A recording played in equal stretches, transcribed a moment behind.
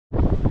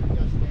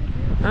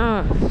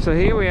So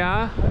here we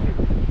are,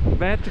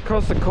 about to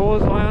cross the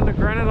causeway onto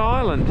Granite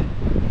Island.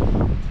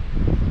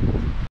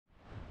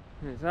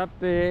 It's up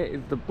there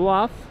is the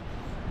bluff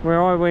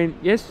where I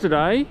went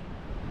yesterday,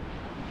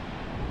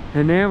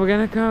 and now we're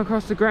going to go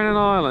across the Granite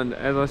Island,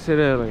 as I said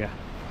earlier.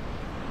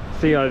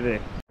 See you over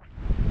there.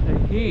 So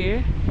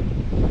here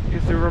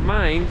is the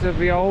remains of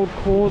the old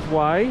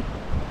causeway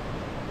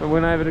that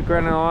went over to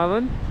Granite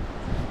Island.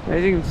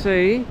 As you can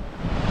see,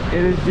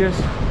 it has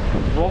just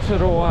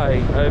rotted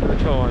away over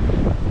time.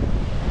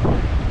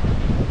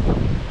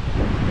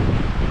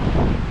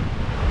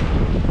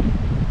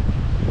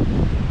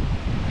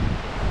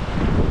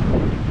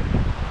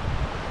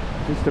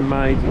 Just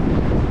amazing.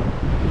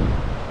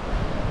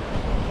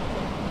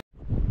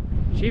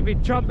 Chippy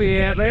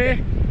choppy out there.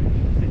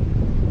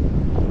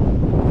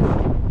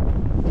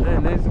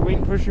 And there's the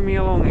wind pushing me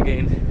along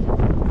again.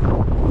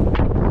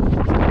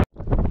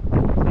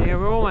 Yeah,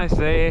 we're almost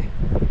there.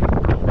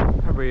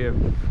 Probably a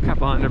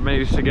couple hundred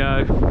metres to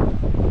go.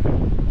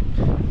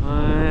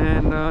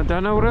 And I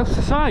don't know what else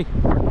to say.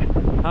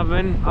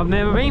 I've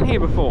never been here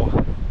before.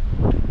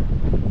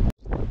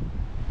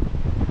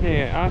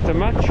 Yeah, after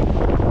much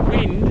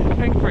wind,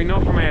 thankfully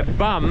not from our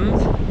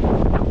bums,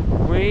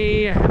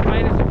 we have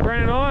made it to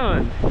Granite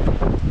Island. Look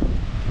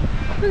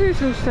at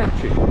this little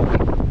statue.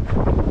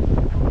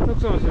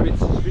 Looks almost a bit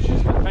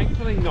suspicious, but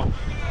thankfully not.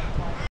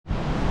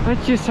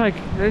 Let's just take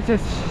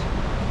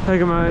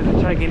a moment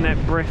to take in that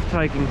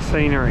breathtaking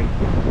scenery.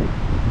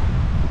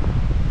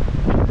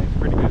 That's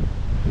pretty good.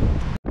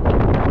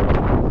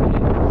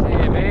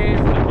 Yeah, there's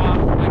the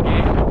bluff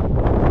again.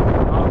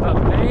 I was up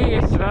there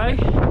yesterday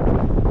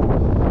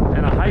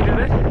and I hated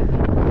it.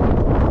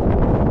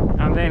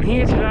 I'm down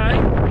here today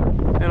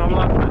and I'm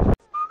loving it.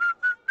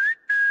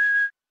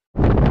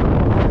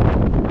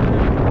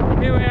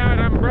 Here we are at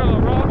Umbrella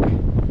Rock.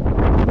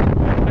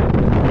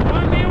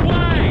 Blow me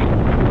away!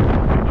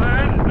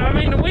 I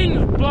mean, the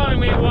wind's blowing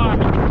me away.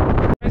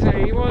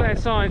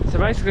 So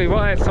basically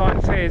what that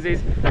sign says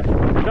is,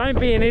 don't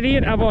be an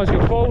idiot, otherwise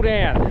you'll fall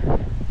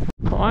down.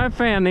 I have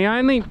found the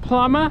only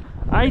plumber,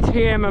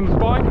 ATM and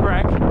bike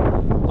rack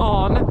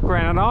on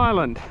Granite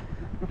Island.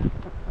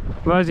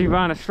 For those of you who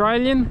aren't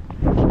Australian,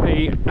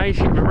 the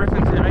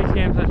reference to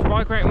ATM /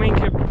 bike rack means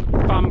your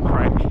bum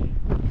crack.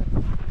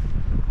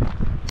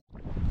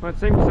 Well, it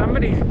seems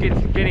somebody's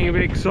getting a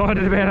bit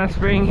excited about us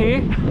being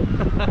here.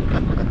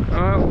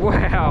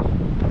 Wow,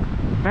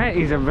 that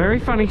is a very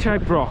funny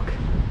shaped rock.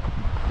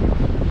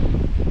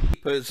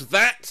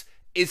 That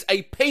is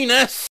a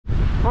penis.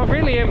 I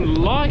really am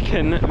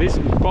liking this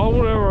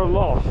boulder a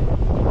lot.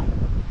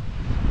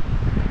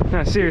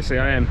 No, seriously,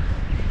 I am.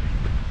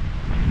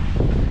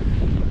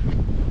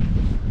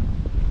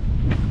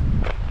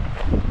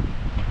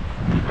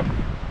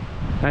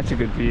 That's a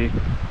good view.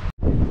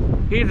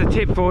 Here's a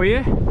tip for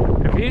you.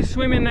 If you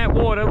swim in that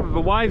water with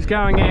the waves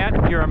going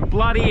out, you're a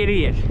bloody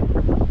idiot.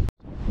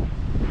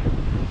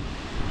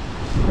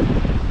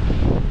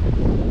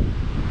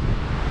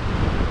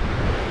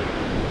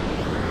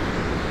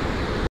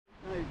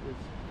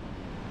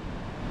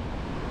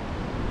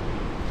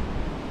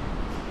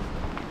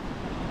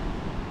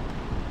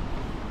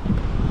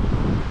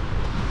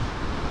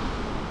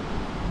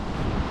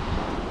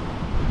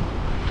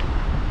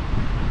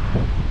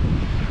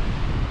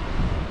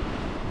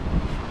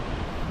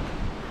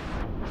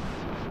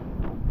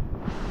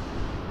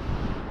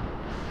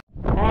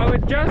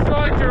 Just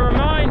like to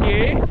remind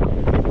you,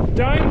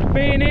 don't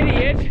be an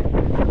idiot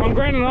on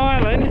Granite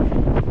Island,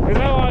 because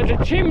otherwise the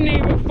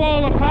chimney will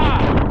fall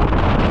apart.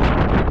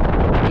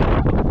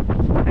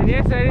 And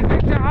yes, that is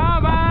Victor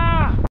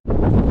Harbour.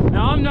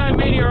 Now, I'm no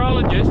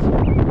meteorologist.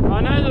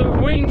 I know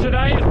the wind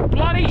today is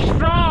bloody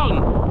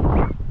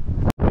strong.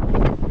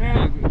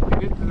 Now,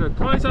 this is a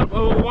close-up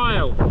of a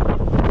whale.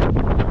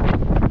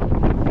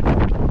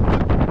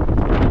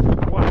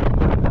 What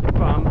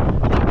bum.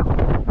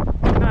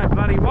 No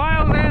bloody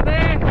whales out there.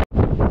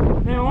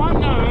 Now, I'm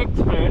no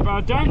expert, but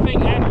I don't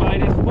think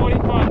Adelaide is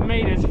 45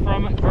 metres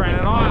from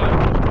Granite Island.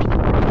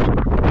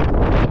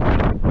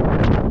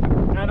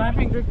 I don't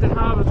think Victor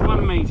Harbour's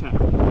 1 metre.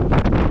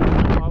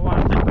 I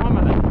won't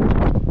kilometre.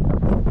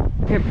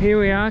 Yep, here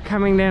we are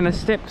coming down the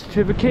steps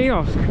to the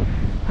kiosk.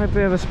 Hope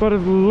they have a spot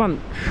of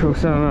lunch or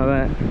something like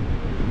that.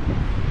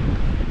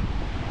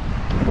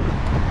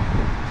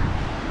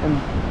 And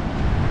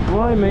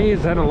below me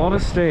is that a lot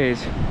of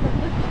stairs.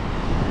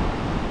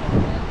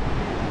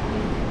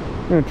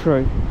 Oh,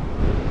 true.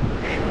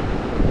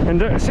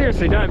 And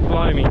seriously, don't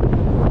blow me. I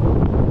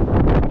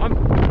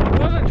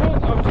wasn't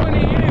talking, I'm talking to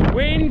you,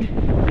 wind.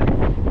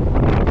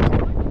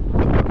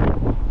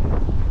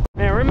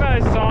 Now remember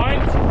those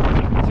signs,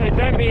 so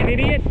don't be an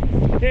idiot.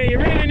 Yeah, you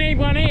really need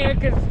one here,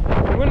 because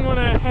you wouldn't want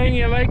to hang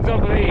your legs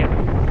off of here.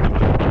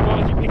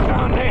 Otherwise you'd be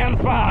going down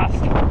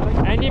fast,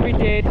 and you'd be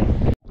dead.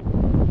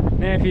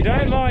 Now if you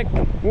don't like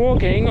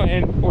walking,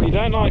 or you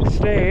don't like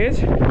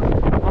stairs,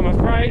 I'm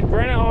afraid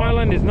Granite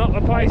Island is not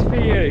the place for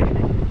you.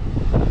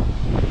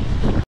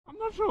 I'm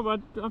not sure,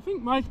 but I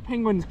think most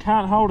penguins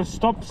can't hold a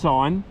stop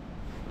sign.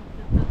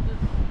 I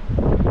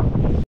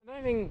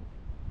don't think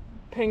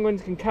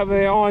penguins can cover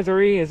their eyes or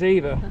ears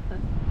either.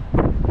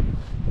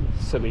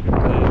 Silly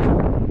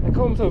birds. They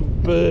call themselves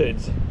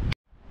birds.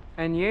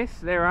 And yes,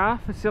 there are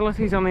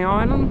facilities on the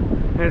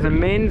island. There's a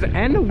men's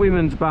and a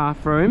women's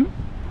bathroom.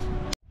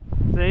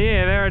 So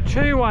yeah, there are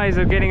two ways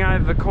of getting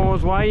over the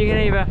causeway. You can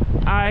either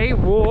A,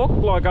 walk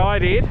like I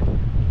did,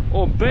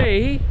 or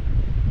B,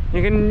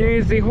 you can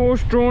use the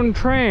horse-drawn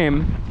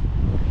tram.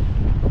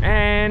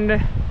 And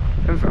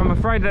I'm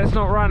afraid that's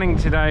not running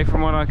today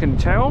from what I can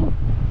tell.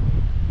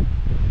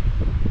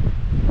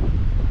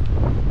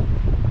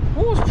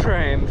 Horse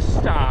tram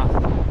staff.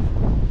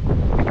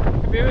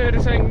 Have you ever heard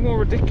of something more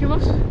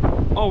ridiculous?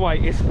 Oh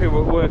wait, yes,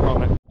 people work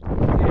on it.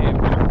 Yeah.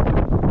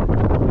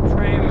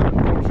 Tram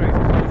unfortunately is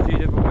closed due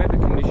to the weather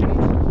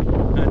conditions,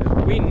 known as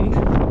wind,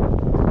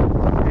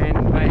 and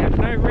they have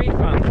no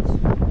refunds.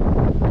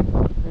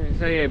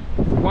 So yeah,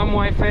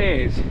 one-way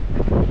fares.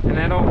 An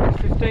adult is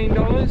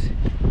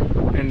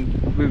 $15, and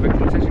with a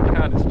concession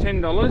card it's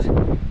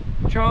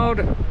 $10. Child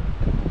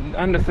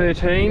under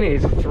 13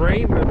 is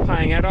 $3, but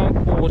paying adult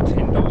or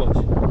 $10.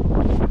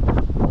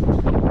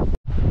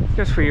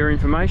 Just for your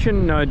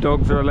information, no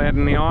dogs are allowed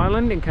on the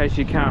island, in case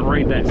you can't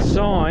read that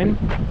sign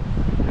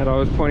that I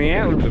was pointing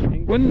out with the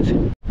penguins.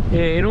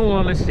 Yeah, in all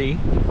honesty,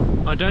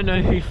 I don't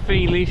know who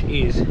Felix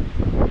is.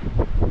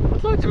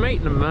 I'd like to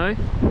meet them though.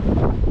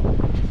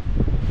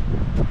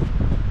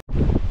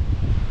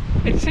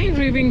 It seems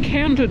we've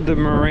encountered the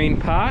marine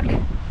park,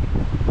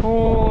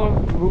 or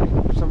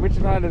so which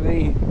part of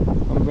the,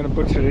 I'm going to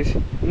butcher this,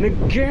 the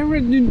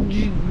Granite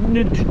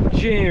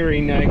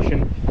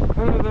Nation.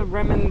 One of the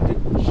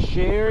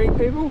Ramandjeri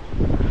people?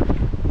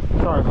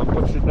 Sorry if I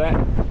butchered that.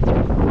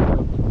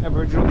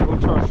 Aboriginal or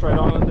Torres Strait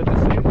Islander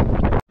descent.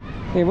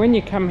 Yeah, when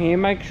you come here,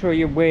 make sure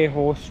you wear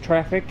horse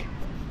traffic.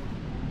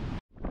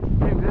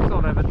 Yeah, this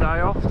ought to have a day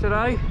off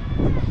today.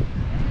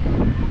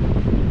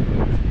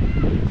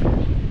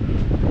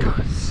 God,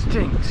 it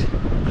stinks.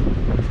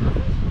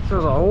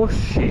 Smells like horse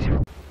shit.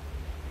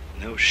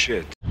 No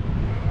shit.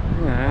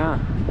 Yeah.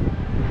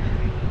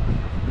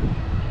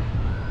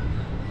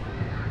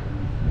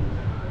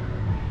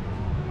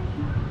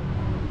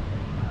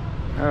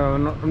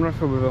 I'm not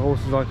sure whether the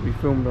horses like to be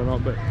filmed or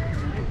not, but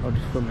I'll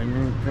just film them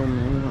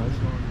anyways.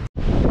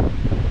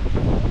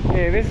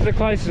 Yeah, this is the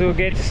closest we'll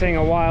get to seeing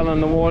a whale in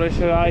the water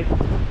today.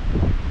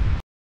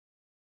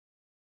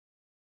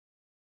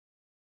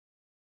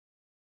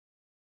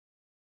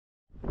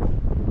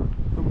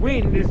 The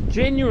wind is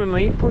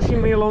genuinely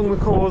pushing me along the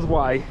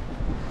causeway.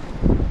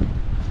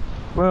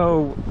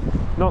 Well,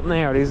 not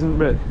now it isn't,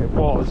 but it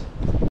was.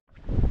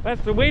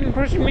 That's the wind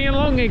pushing me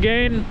along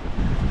again.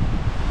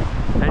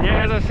 And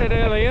yeah, as I said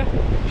earlier,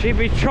 she'd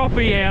be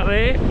choppy out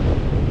there.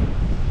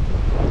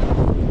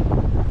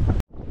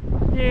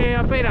 Yeah,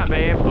 I've been up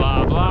there,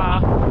 blah blah.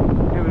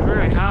 It was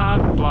really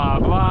hard, blah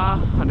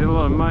blah. I did a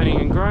lot of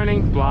moaning and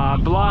groaning, blah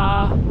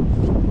blah.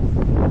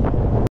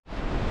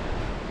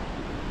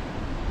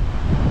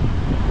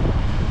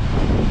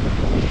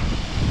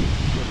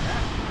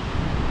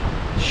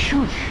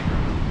 Shush.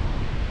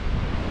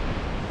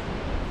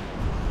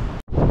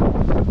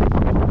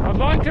 I'd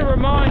like to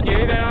remind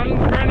you that on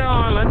Granite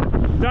Island,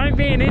 don't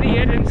be an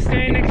idiot and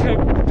stand next to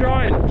a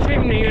giant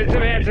chimney that's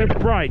about to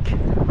break.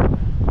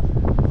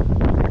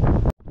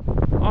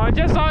 I'd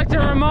just like to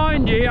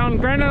remind you on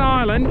Granite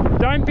Island,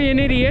 don't be an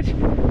idiot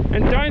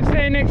and don't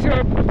stand next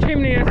to a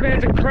chimney that's about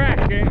to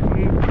crack and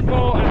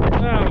fall.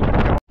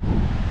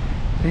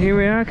 Here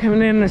we are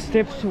coming down the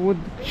steps toward.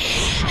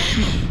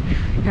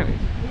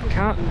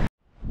 Can't.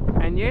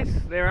 And yes,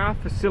 there are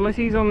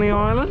facilities on the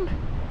island.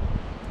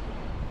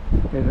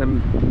 There's a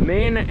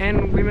men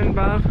and women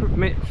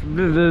bathroom. Yeah,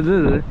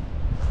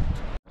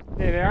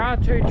 there are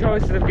two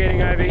choices of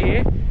getting over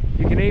here.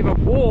 You can either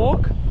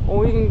walk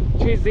or you can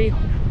choose the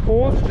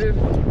horse.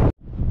 So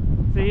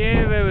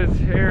yeah,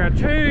 there are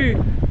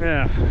two.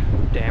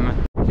 Damn it.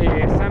 So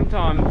yeah,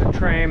 sometimes the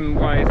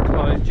tramway is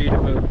closed due to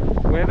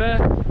the weather.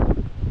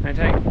 They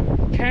take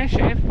cash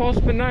if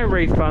possible, but no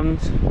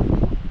refunds.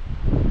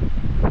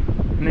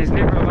 And there's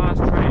never a last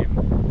tram.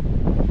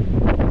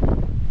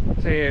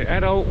 So yeah,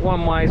 adult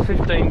one way is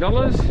 $15,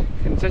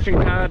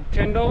 concession card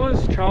 $10,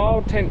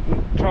 all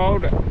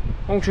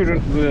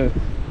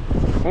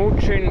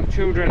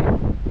children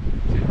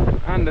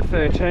under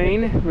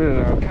 13. I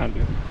can't do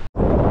it.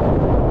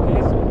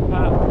 Here's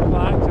parked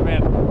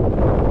about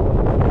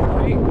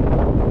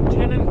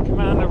Lieutenant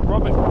Commander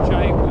Robert J.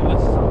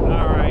 Willis,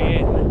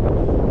 RAN,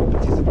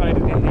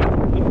 participated in the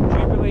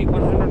Jubilee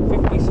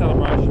 150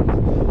 celebrations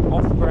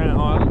off Granite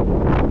Island,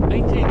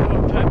 18th of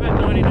October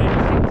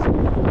 1986.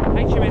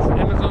 HMS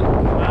Amazon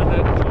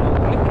Commander John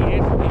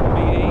Lippiett,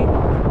 MBE,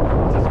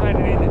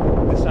 participated in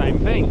the same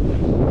thing.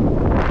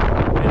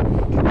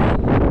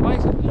 And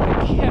basically the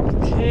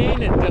captain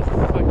and the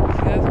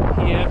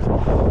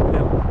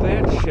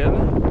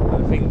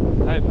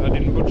I hope I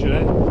didn't butcher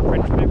that.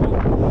 French people,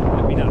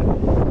 let me know.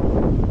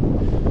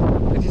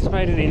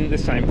 Participated in the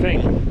same thing.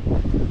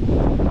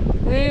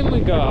 Then we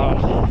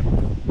got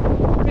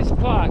this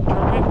plaque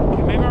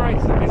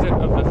commemorates the visit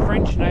of the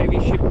French Navy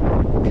ship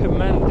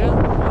Commander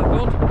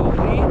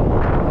Olivier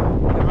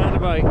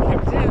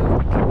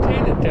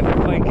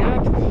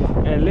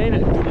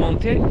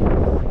content.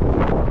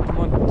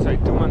 Sorry,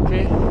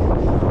 Dumonte.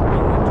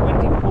 On the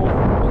 24th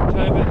of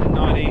October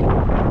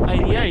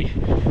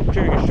 1988,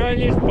 during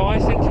Australia's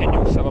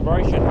bicentennial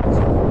celebrations.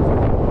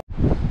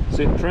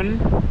 Citron,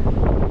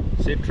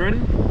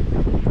 Citron,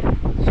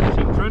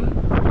 Citron,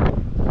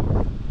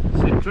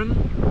 Citron,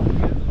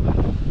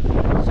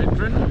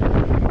 Citron.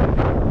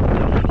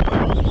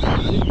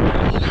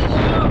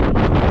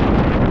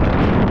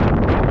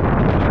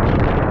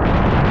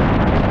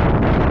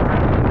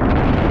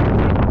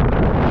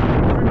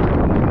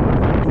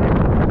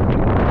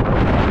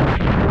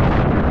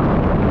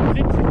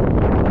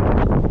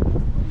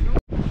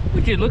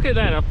 Would you look at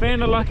that? I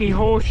found a lucky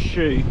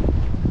horseshoe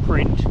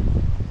print.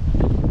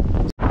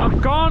 I'm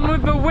gone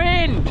with the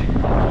wind!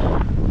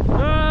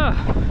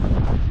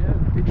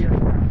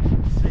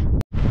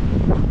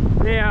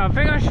 Yeah, I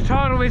think I should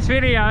title this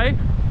video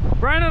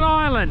Granite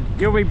Island,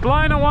 you'll be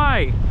blown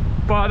away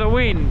by the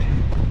wind,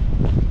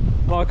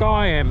 like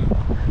I am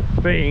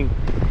being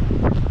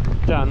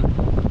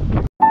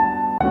done.